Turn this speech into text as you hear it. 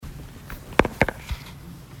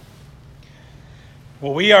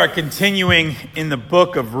Well, we are continuing in the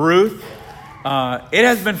book of Ruth. It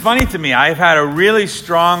has been funny to me. I've had a really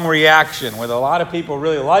strong reaction with a lot of people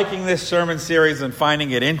really liking this sermon series and finding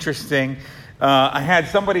it interesting. I had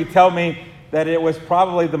somebody tell me that it was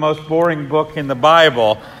probably the most boring book in the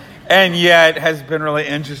Bible, and yet has been really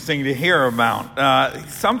interesting to hear about.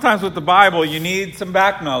 Sometimes with the Bible, you need some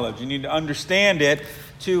back knowledge. You need to understand it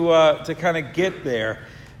to kind of get there.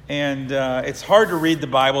 And it's hard to read the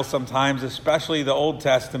Bible sometimes, especially the Old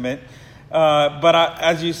Testament. But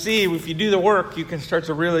as you see, if you do the work, you can start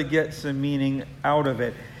to really get some meaning out of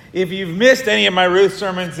it. If you've missed any of my Ruth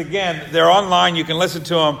sermons, again, they're online. You can listen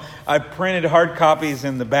to them. I printed hard copies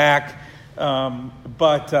in the back.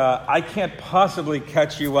 But I can't possibly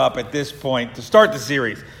catch you up at this point to start the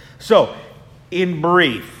series. So, in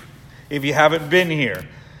brief, if you haven't been here,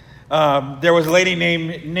 there was a lady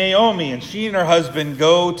named Naomi, and she and her husband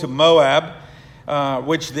go to Moab,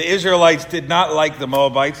 which the Israelites did not like the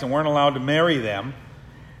Moabites and weren't allowed to marry them.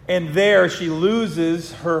 And there she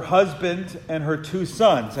loses her husband and her two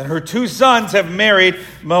sons. And her two sons have married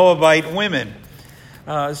Moabite women.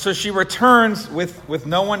 So she returns with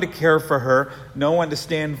no one to care for her, no one to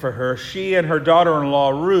stand for her. She and her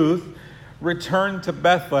daughter-in-law, Ruth, return to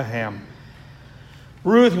Bethlehem.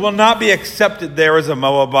 Ruth will not be accepted there as a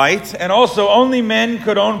Moabite, and also only men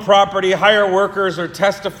could own property, hire workers, or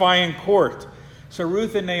testify in court. So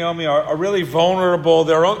Ruth and Naomi are really vulnerable.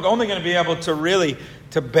 They're only going to be able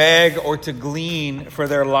to beg or to glean for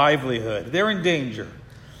their livelihood. They're in danger.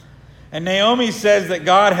 And Naomi says that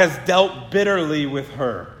God has dealt bitterly with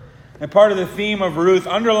her. And part of the theme of Ruth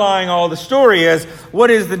underlying all the story is, what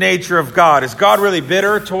is the nature of God? Is God really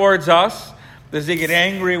bitter towards us? Does he get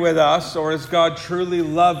angry with us, or is God truly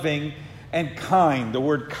loving and kind? The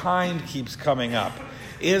word kind keeps coming up.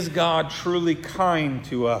 Is God truly kind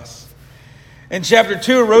to us? In chapter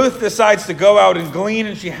 2, Ruth decides to go out and glean,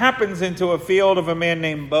 and she happens into a field of a man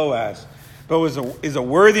named Boaz. Boaz is a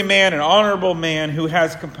worthy man, an honorable man who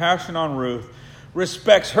has compassion on Ruth,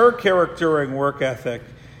 respects her character and work ethic,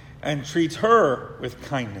 and treats her with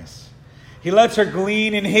kindness. He lets her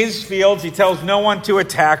glean in his fields. He tells no one to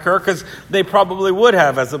attack her, because they probably would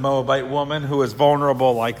have as a Moabite woman who is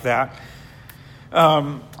vulnerable like that.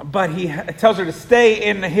 But he tells her to stay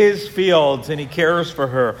in his fields, and he cares for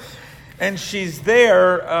her. And she's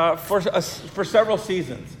there for several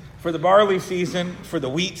seasons. For the barley season, for the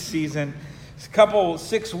wheat season.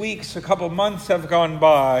 6 weeks, a couple months have gone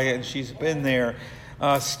by, and she's been there,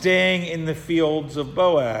 staying in the fields of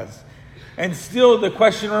Boaz. And still the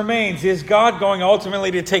question remains, is God going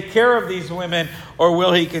ultimately to take care of these women, or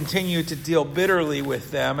will he continue to deal bitterly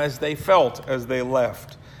with them as they felt as they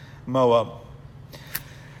left Moab?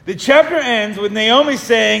 The chapter ends with Naomi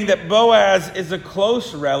saying that Boaz is a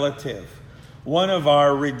close relative, one of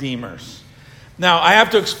our redeemers. Now, I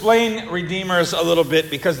have to explain redeemers a little bit,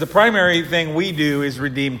 because the primary thing we do is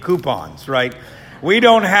redeem coupons, right? We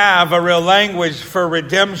don't have a real language for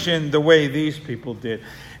redemption the way these people did.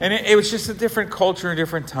 And it was just a different culture, a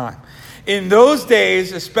different time. In those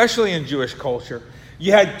days, especially in Jewish culture,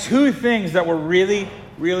 you had two things that were really,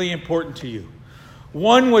 really important to you.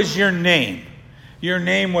 One was your name. Your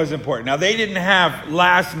name was important. Now, they didn't have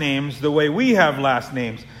last names the way we have last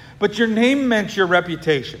names, but your name meant your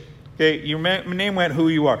reputation. Okay, your name meant who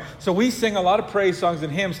you are. So we sing a lot of praise songs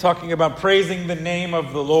and hymns talking about praising the name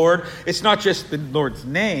of the Lord. It's not just the Lord's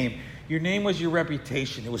name. Your name was your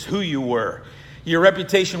reputation. It was who you were. Your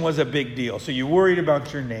reputation was a big deal. So you worried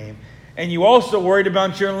about your name. And you also worried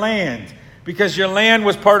about your land, because your land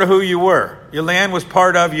was part of who you were. Your land was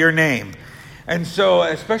part of your name. And so,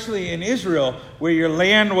 especially in Israel, where your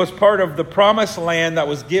land was part of the promised land that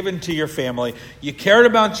was given to your family, you cared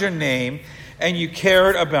about your name and you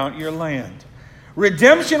cared about your land.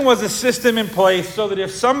 Redemption was a system in place so that if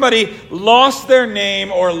somebody lost their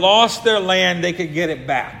name or lost their land, they could get it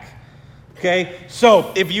back. Okay,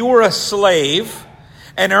 so if you were a slave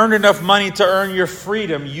and earned enough money to earn your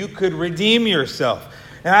freedom, you could redeem yourself.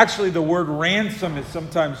 And actually, the word ransom is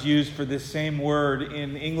sometimes used for this same word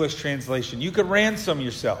in English translation. You could ransom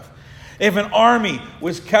yourself. If an army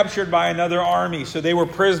was captured by another army, so they were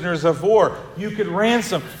prisoners of war, you could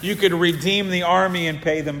ransom. You could redeem the army and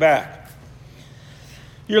pay them back.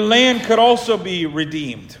 Your land could also be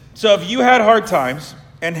redeemed. So if you had hard times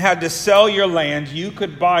and had to sell your land, you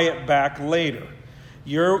could buy it back later.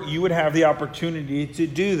 You would have the opportunity to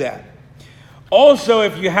do that. Also,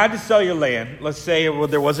 if you had to sell your land, let's say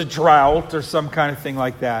there was a drought or some kind of thing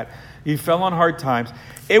like that, you fell on hard times,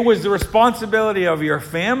 it was the responsibility of your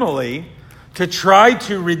family to try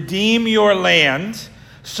to redeem your land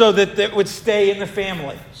so that it would stay in the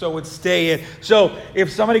family. So it would stay in. So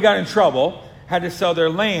if somebody got in trouble, had to sell their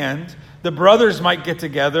land, the brothers might get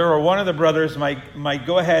together, or one of the brothers might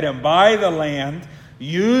go ahead and buy the land,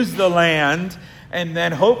 use the land, and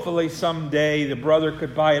then hopefully someday the brother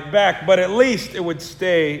could buy it back, but at least it would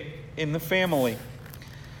stay in the family.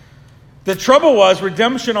 The trouble was,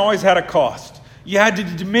 redemption always had a cost. You had to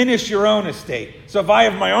diminish your own estate. So if I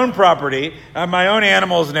have my own property, I have my own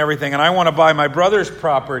animals and everything, and I want to buy my brother's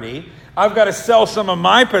property, I've got to sell some of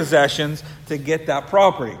my possessions to get that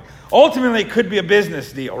property. Ultimately, it could be a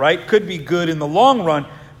business deal, right? Could be good in the long run,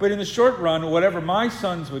 but in the short run, whatever my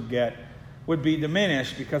sons would get would be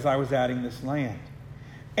diminished because I was adding this land.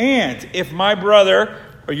 And if my brother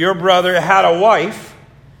or your brother had a wife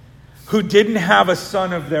who didn't have a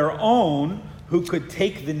son of their own who could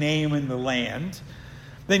take the name and the land,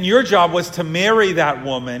 then your job was to marry that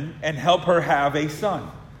woman and help her have a son.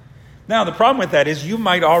 Now, the problem with that is you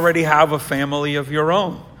might already have a family of your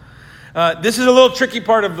own. This is a little tricky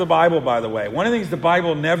part of the Bible, by the way. One of the things the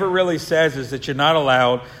Bible never really says is that you're not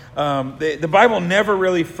allowed. The Bible never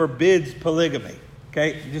really forbids polygamy.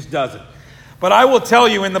 Okay? It just doesn't. But I will tell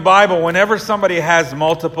you, in the Bible, whenever somebody has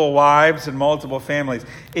multiple wives and multiple families,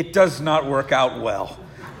 it does not work out well.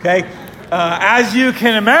 Okay? As you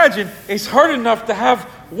can imagine, it's hard enough to have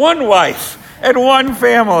one wife and one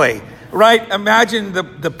family. Right? Imagine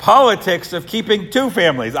the politics of keeping two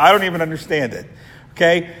families. I don't even understand it.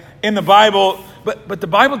 Okay? In the Bible, but the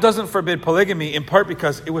Bible doesn't forbid polygamy in part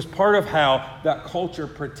because it was part of how that culture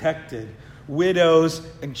protected widows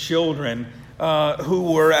and children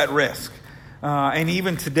who were at risk. And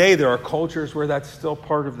even today, there are cultures where that's still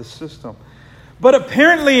part of the system. But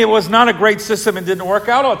apparently, it was not a great system and didn't work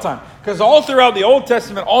out all the time. Because all throughout the Old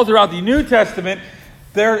Testament, all throughout the New Testament,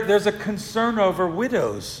 there's a concern over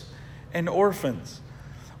widows and orphans.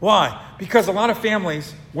 Why? Because a lot of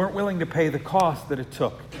families weren't willing to pay the cost that it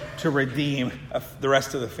took to redeem the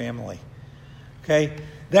rest of the family. Okay?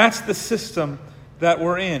 That's the system that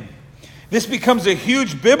we're in. This becomes a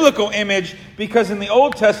huge biblical image because in the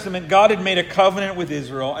Old Testament, God had made a covenant with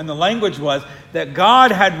Israel, and the language was that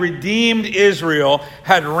God had redeemed Israel,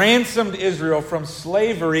 had ransomed Israel from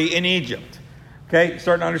slavery in Egypt. Okay?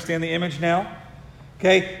 Starting to understand the image now?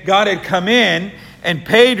 Okay? God had come in and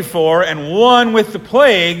paid for and won with the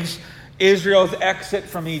plagues Israel's exit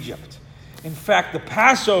from Egypt. In fact, the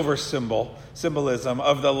Passover symbolism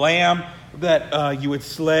of the lamb that you would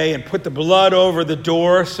slay and put the blood over the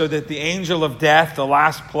door so that the angel of death, the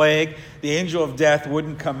last plague, the angel of death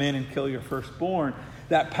wouldn't come in and kill your firstborn.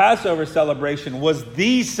 That Passover celebration was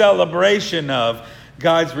the celebration of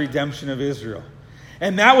God's redemption of Israel.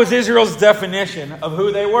 And that was Israel's definition of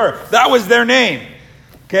who they were. That was their name.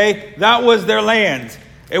 Okay? That was their land.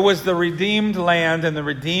 It was the redeemed land and the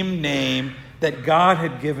redeemed name that God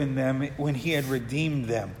had given them when He had redeemed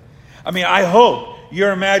them. I mean, I hope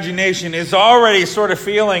your imagination is already sort of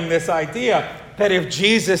feeling this idea that if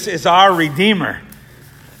Jesus is our Redeemer,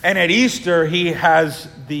 and at Easter He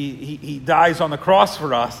dies on the cross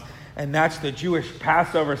for us, and that's the Jewish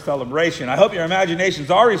Passover celebration. I hope your imagination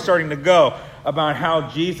is already starting to go about how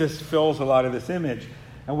Jesus fills a lot of this image.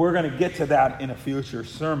 And we're going to get to that in a future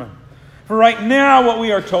sermon. For right now, what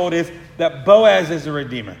we are told is that Boaz is a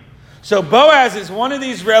redeemer. So Boaz is one of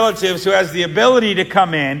these relatives who has the ability to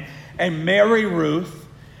come in and marry Ruth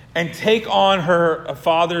and take on her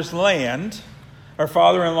father's land, her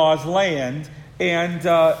father-in-law's land, and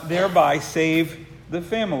thereby save the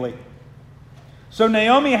family. So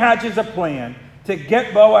Naomi hatches a plan to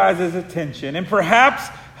get Boaz's attention and perhaps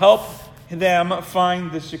help them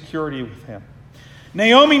find the security with him.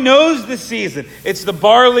 Naomi knows the season. It's the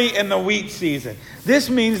barley and the wheat season. This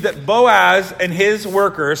means that Boaz and his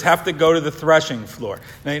workers have to go to the threshing floor.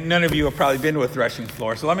 Now, none of you have probably been to a threshing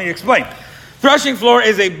floor, so let me explain. Threshing floor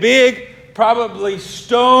is a big, probably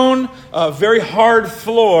stone, very hard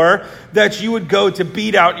floor that you would go to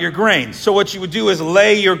beat out your grains. So what you would do is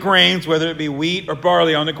lay your grains, whether it be wheat or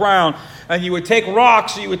barley, on the ground, and you would take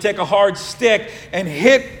rocks, or you would take a hard stick and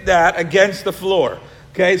hit that against the floor,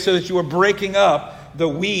 okay, so that you were breaking up the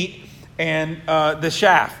wheat and the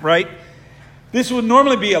chaff, right? This would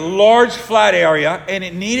normally be a large flat area, and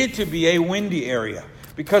it needed to be a windy area.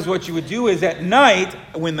 Because what you would do is at night,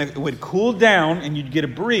 when it would cool down and you'd get a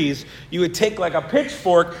breeze, you would take like a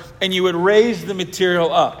pitchfork and you would raise the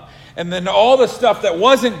material up. And then all the stuff that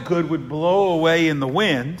wasn't good would blow away in the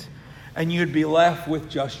wind, and you'd be left with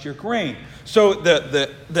just your grain. So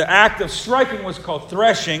the act of striking was called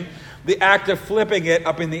threshing. The act of flipping it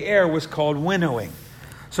up in the air was called winnowing.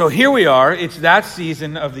 So here we are. It's that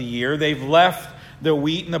season of the year. They've left the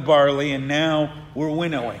wheat and the barley, and now we're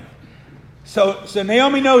winnowing. So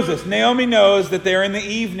Naomi knows this. Naomi knows that they're in the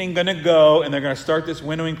evening going to go and they're going to start this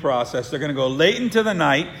winnowing process. They're going to go late into the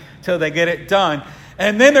night till they get it done.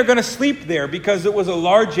 And then they're going to sleep there because it was a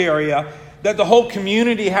large area that the whole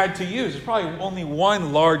community had to use. There's probably only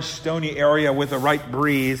one large stony area with the right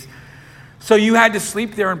breeze. So you had to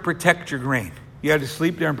sleep there and protect your grain. You had to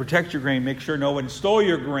sleep there and protect your grain, make sure no one stole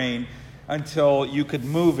your grain until you could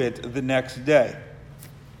move it the next day.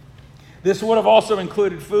 This would have also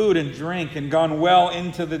included food and drink and gone well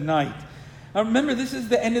into the night. Now remember, this is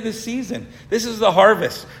the end of the season. This is the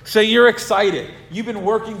harvest. So you're excited. You've been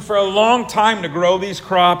working for a long time to grow these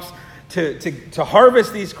crops, to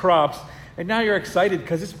harvest these crops. And now you're excited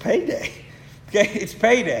because it's payday. Okay, it's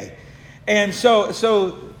payday. And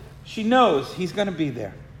so she knows he's going to be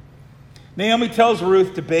there. Naomi tells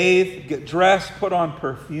Ruth to bathe, get dressed, put on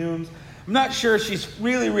perfumes. I'm not sure she's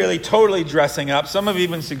really totally dressing up. Some have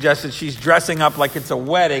even suggested she's dressing up like it's a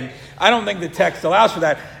wedding. I don't think the text allows for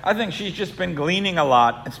that. I think she's just been gleaning a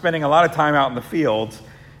lot and spending a lot of time out in the fields.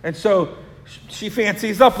 And so she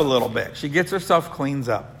fancies up a little bit. She gets herself cleaned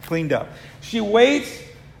up. She waits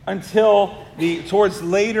until towards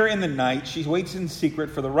later in the night. She waits in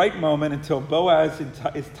secret for the right moment until Boaz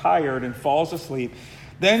is tired and falls asleep.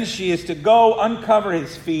 Then she is to go uncover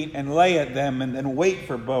his feet and lay at them and then wait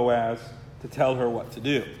for Boaz to tell her what to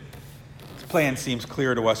do. This plan seems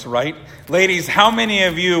clear to us, right? Ladies, how many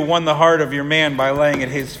of you won the heart of your man by laying at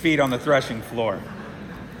his feet on the threshing floor?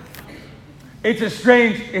 It's a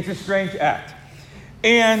strange act.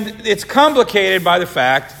 And it's complicated by the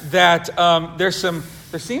fact that there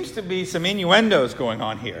seems to be some innuendos going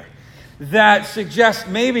on here that suggest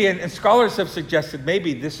maybe, and scholars have suggested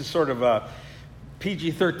maybe this is sort of a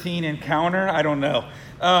PG-13 encounter. I don't know.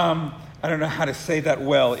 I don't know how to say that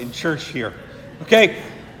well in church here. Okay.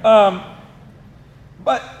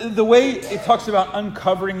 But the way it talks about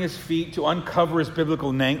uncovering his feet, to uncover his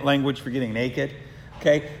biblical language for getting naked.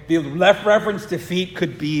 Okay. The left reference to feet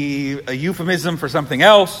could be a euphemism for something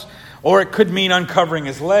else, or it could mean uncovering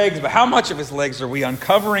his legs. But how much of his legs are we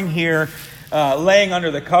uncovering here? Laying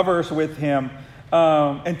under the covers with him.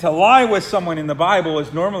 And to lie with someone in the Bible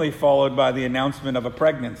is normally followed by the announcement of a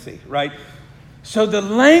pregnancy, right? So the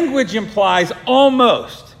language implies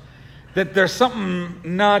almost that there's something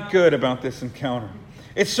not good about this encounter.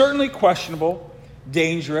 It's certainly questionable,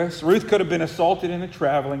 dangerous. Ruth could have been assaulted in a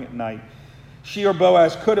traveling at night. She or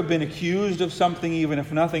Boaz could have been accused of something even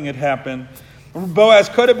if nothing had happened. Boaz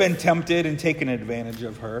could have been tempted and taken advantage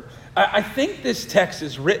of her. I think this text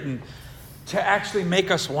is written to actually make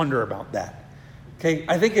us wonder about that. Okay,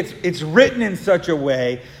 I think it's written in such a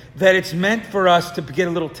way that it's meant for us to get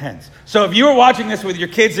a little tense. So if you were watching this with your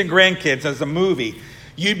kids and grandkids as a movie,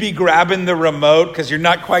 you'd be grabbing the remote because you're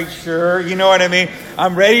not quite sure. You know what I mean?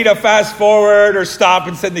 I'm ready to fast forward or stop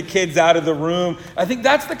and send the kids out of the room. I think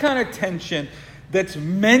that's the kind of tension that's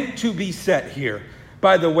meant to be set here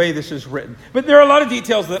by the way this is written. But there are a lot of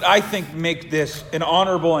details that I think make this an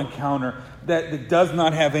honorable encounter that does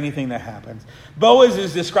not have anything that happens. Boaz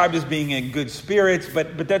is described as being in good spirits,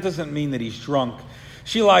 but that doesn't mean that he's drunk.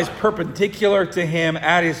 She lies perpendicular to him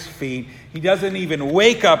at his feet. He doesn't even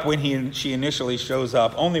wake up when she initially shows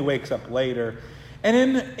up, only wakes up later.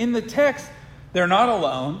 And in the text, they're not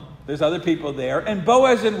alone. There's other people there. And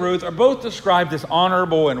Boaz and Ruth are both described as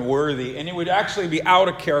honorable and worthy, and it would actually be out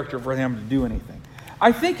of character for him to do anything.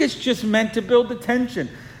 I think it's just meant to build the tension.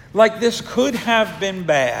 Like this could have been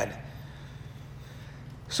bad.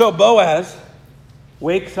 So Boaz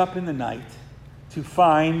wakes up in the night to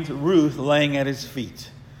find Ruth laying at his feet.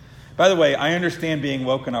 By the way, I understand being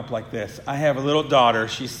woken up like this. I have a little daughter.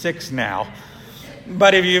 She's 6 now.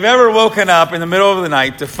 But if you've ever woken up in the middle of the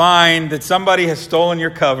night to find that somebody has stolen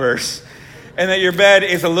your covers and that your bed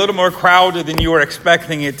is a little more crowded than you were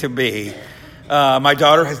expecting it to be, my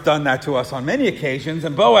daughter has done that to us on many occasions.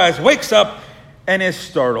 And Boaz wakes up and is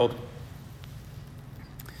startled.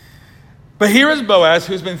 But here is Boaz,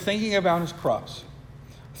 who's been thinking about his crops,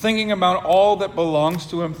 thinking about all that belongs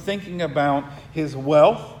to him, thinking about his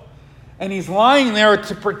wealth. And he's lying there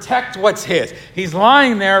to protect what's his. He's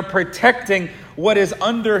lying there protecting what is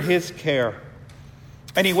under his care.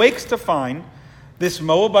 And he wakes to find this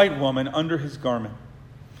Moabite woman under his garment.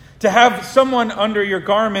 To have someone under your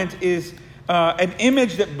garment is an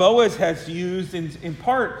image that Boaz has used in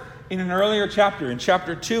part in an earlier chapter. In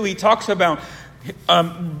chapter 2, he talks about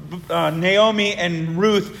Naomi and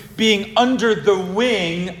Ruth being under the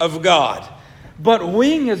wing of God. But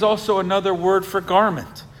wing is also another word for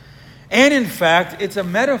garment. And in fact, it's a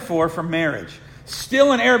metaphor for marriage.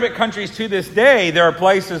 Still in Arabic countries to this day, there are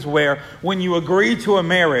places where when you agree to a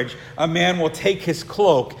marriage, a man will take his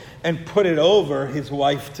cloak and put it over his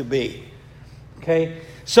wife-to-be. Okay?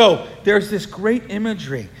 So there's this great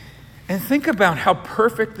imagery. And think about how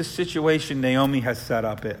perfect the situation Naomi has set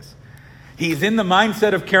up is. He's in the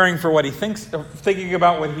mindset of caring for what he thinks, thinking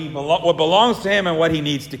about what belongs to him and what he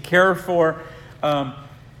needs to care for.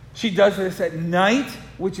 She does this at night,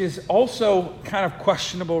 which is also kind of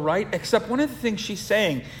questionable, right? Except one of the things she's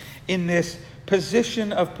saying in this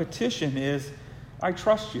position of petition is, I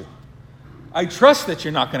trust you. I trust that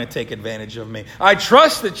you're not going to take advantage of me. I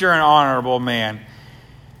trust that you're an honorable man.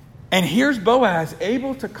 And here's Boaz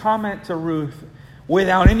able to comment to Ruth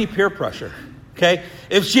without any peer pressure. Okay?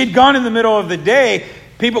 If she'd gone in the middle of the day,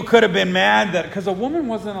 people could have been mad that because a woman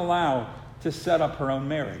wasn't allowed to set up her own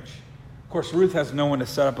marriage. Of course, Ruth has no one to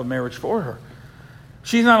set up a marriage for her.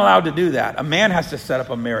 She's not allowed to do that. A man has to set up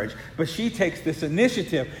a marriage. But she takes this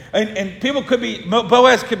initiative. And people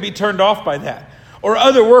Boaz could be turned off by that. Or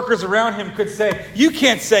other workers around him could say, you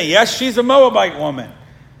can't say yes, she's a Moabite woman.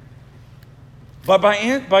 But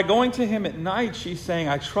by going to him at night, she's saying,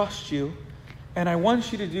 I trust you, and I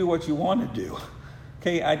want you to do what you want to do.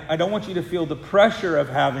 Okay, I don't want you to feel the pressure of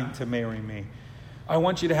having to marry me. I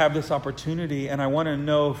want you to have this opportunity, and I want to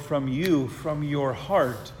know from you, from your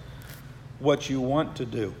heart, what you want to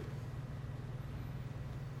do.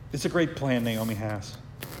 It's a great plan Naomi has.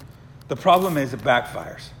 The problem is it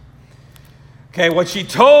backfires. Okay, what she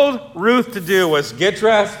told Ruth to do was get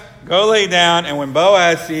dressed, go lay down, and when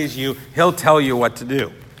Boaz sees you, he'll tell you what to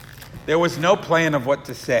do. There was no plan of what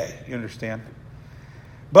to say, you understand?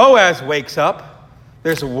 Boaz wakes up,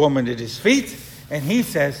 there's a woman at his feet, and he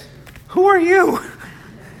says, who are you?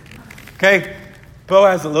 Okay,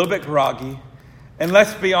 Boaz a little bit groggy. And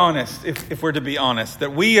let's be honest, if we're to be honest,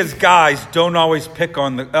 that we as guys don't always pick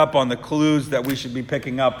up on the clues that we should be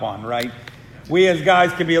picking up on, right? We as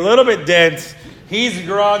guys can be a little bit dense. He's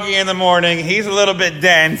groggy in the morning. He's a little bit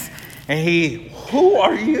dense. And who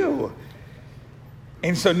are you?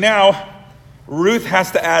 And so now Ruth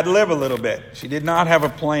has to ad-lib a little bit. She did not have a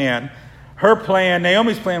plan. Her plan,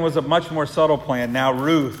 Naomi's plan, was a much more subtle plan. Now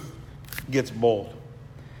Ruth gets bold.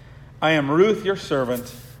 I am Ruth, your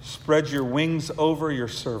servant. Spread your wings over your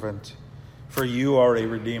servant, for you are a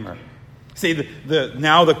redeemer. See,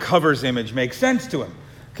 now the covers image makes sense to him.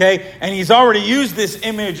 Okay? And he's already used this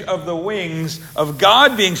image of the wings of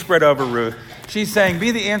God being spread over Ruth. She's saying, be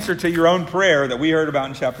the answer to your own prayer that we heard about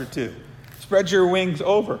in chapter 2. Spread your wings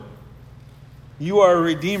over. You are a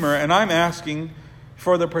redeemer, and I'm asking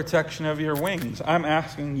for the protection of your wings. I'm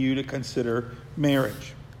asking you to consider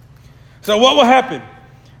marriage. So what will happen?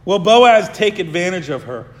 Will Boaz take advantage of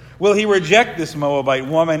her? Will he reject this Moabite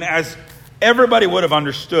woman as everybody would have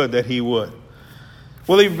understood that he would?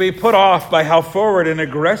 Will he be put off by how forward and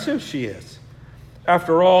aggressive she is?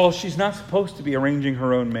 After all, she's not supposed to be arranging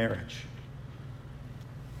her own marriage.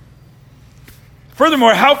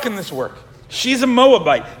 Furthermore, how can this work? She's a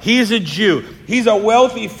Moabite. He is a Jew. He's a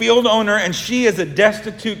wealthy field owner, and she is a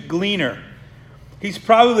destitute gleaner. He's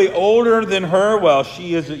probably older than her, while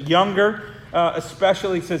she is younger.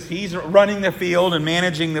 Especially since he's running the field and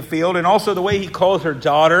managing the field. And also the way he calls her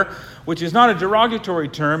daughter, which is not a derogatory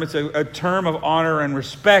term. It's a term of honor and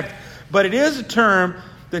respect. But it is a term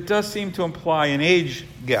that does seem to imply an age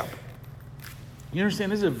gap. You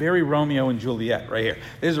understand? This is a very Romeo and Juliet right here.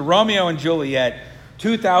 There's a Romeo and Juliet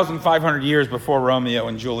 2,500 years before Romeo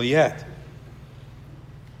and Juliet.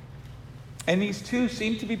 And these two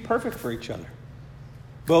seem to be perfect for each other.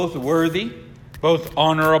 Both worthy, both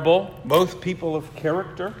honorable, both people of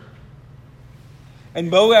character. And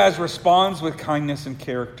Boaz responds with kindness and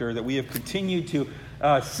character that we have continued to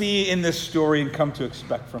see in this story and come to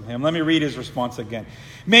expect from him. Let me read his response again.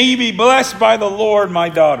 May you be blessed by the Lord, my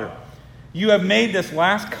daughter. You have made this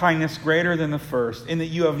last kindness greater than the first, in that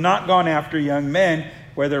you have not gone after young men,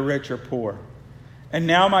 whether rich or poor. And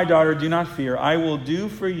now, my daughter, do not fear. I will do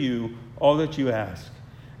for you all that you ask.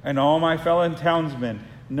 And all my fellow townsmen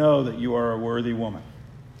know that you are a worthy woman.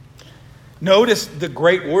 Notice the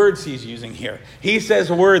great words he's using here. He says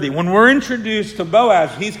worthy. When we're introduced to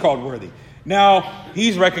Boaz, he's called worthy. Now,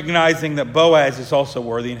 he's recognizing that Boaz is also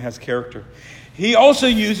worthy and has character. He also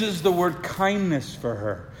uses the word kindness for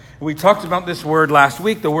her. We talked about this word last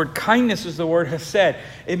week. The word kindness is the word hesed.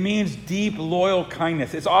 It means deep, loyal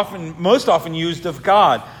kindness. It's most often used of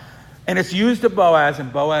God. And it's used of Boaz,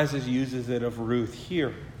 and Boaz uses it of Ruth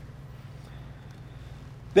here.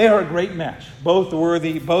 They are a great match, both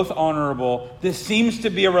worthy, both honorable. This seems to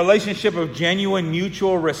be a relationship of genuine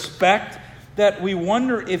mutual respect that we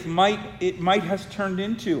wonder if it might has turned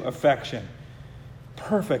into affection.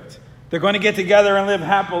 Perfect. They're going to get together and live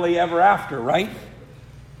happily ever after, right?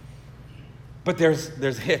 But there's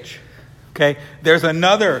a hitch. Okay? There's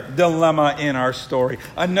another dilemma in our story,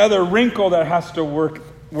 another wrinkle that has to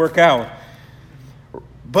work out.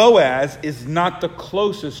 Boaz is not the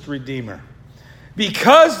closest redeemer.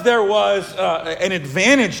 Because there was an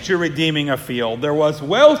advantage to redeeming a field, there was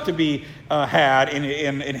wealth to be had in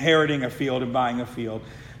inheriting a field and buying a field.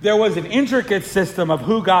 There was an intricate system of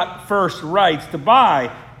who got first rights to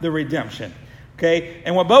buy the redemption. Okay?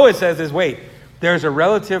 And what Boaz says is, wait, there's a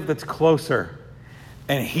relative that's closer,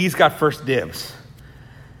 and he's got first dibs.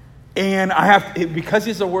 And because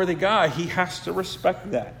he's a worthy guy, he has to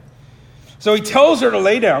respect that. So he tells her to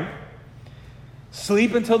lay down,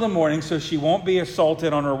 sleep until the morning so she won't be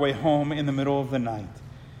assaulted on her way home in the middle of the night.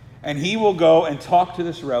 And he will go and talk to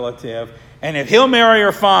this relative. And if he'll marry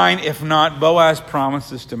her, fine. If not, Boaz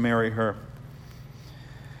promises to marry her.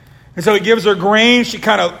 And so he gives her grain. She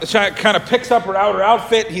kind of picks up her outer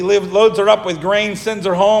outfit. He loads her up with grain, sends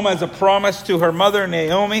her home as a promise to her mother,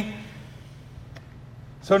 Naomi.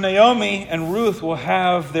 So Naomi and Ruth will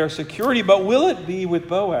have their security. But will it be with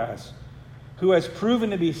Boaz, who has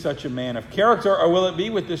proven to be such a man of character, or will it be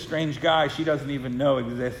with this strange guy she doesn't even know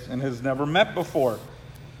exists and has never met before?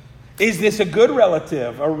 Is this a good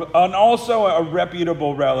relative, and also a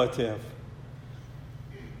reputable relative?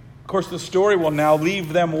 Of course, the story will now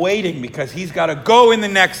leave them waiting, because he's got to go in the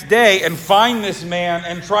next day and find this man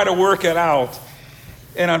and try to work it out.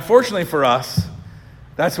 And unfortunately for us,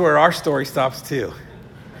 that's where our story stops too.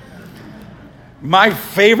 My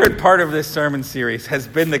favorite part of this sermon series has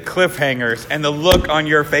been the cliffhangers and the look on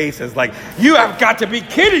your faces like, you have got to be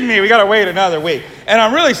kidding me. We got to wait another week. And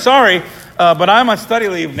I'm really sorry, but I'm on study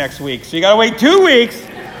leave next week. So you got to wait 2 weeks.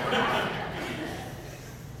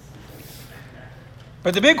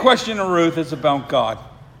 But the big question in Ruth is about God.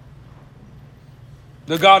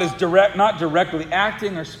 The God is not directly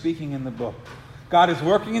acting or speaking in the book. God is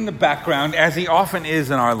working in the background, as he often is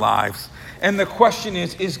in our lives. And the question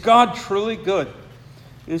is God truly good?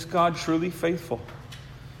 Is God truly faithful?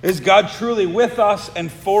 Is God truly with us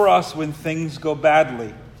and for us when things go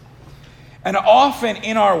badly? And often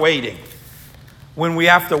in our waiting, when we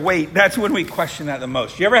have to wait, that's when we question that the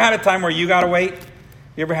most. You ever had a time where you got to wait?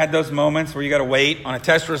 You ever had those moments where you got to wait on a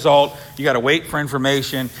test result? You got to wait for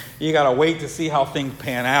information. You got to wait to see how things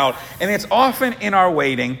pan out. And it's often in our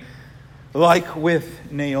waiting, like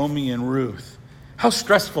with Naomi and Ruth. How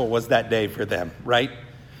stressful was that day for them, right?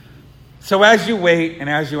 So as you wait and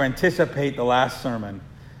as you anticipate the last sermon,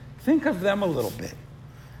 think of them a little bit.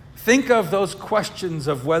 Think of those questions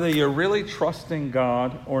of whether you're really trusting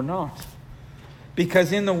God or not.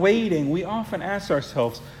 Because in the waiting, we often ask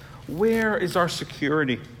ourselves, where is our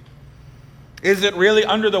security? Is it really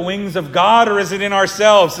under the wings of God, or is it in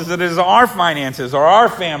ourselves? Is it in our finances or our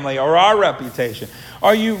family or our reputation?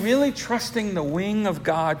 Are you really trusting the wing of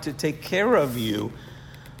God to take care of you,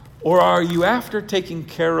 or are you after taking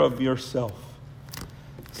care of yourself?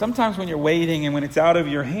 Sometimes when you're waiting and when it's out of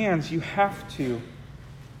your hands, you have to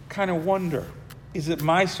kind of wonder, is it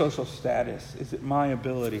my social status? Is it my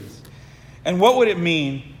abilities? And what would it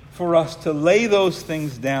mean for us to lay those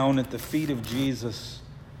things down at the feet of Jesus,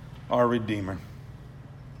 our Redeemer?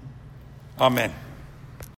 Amen.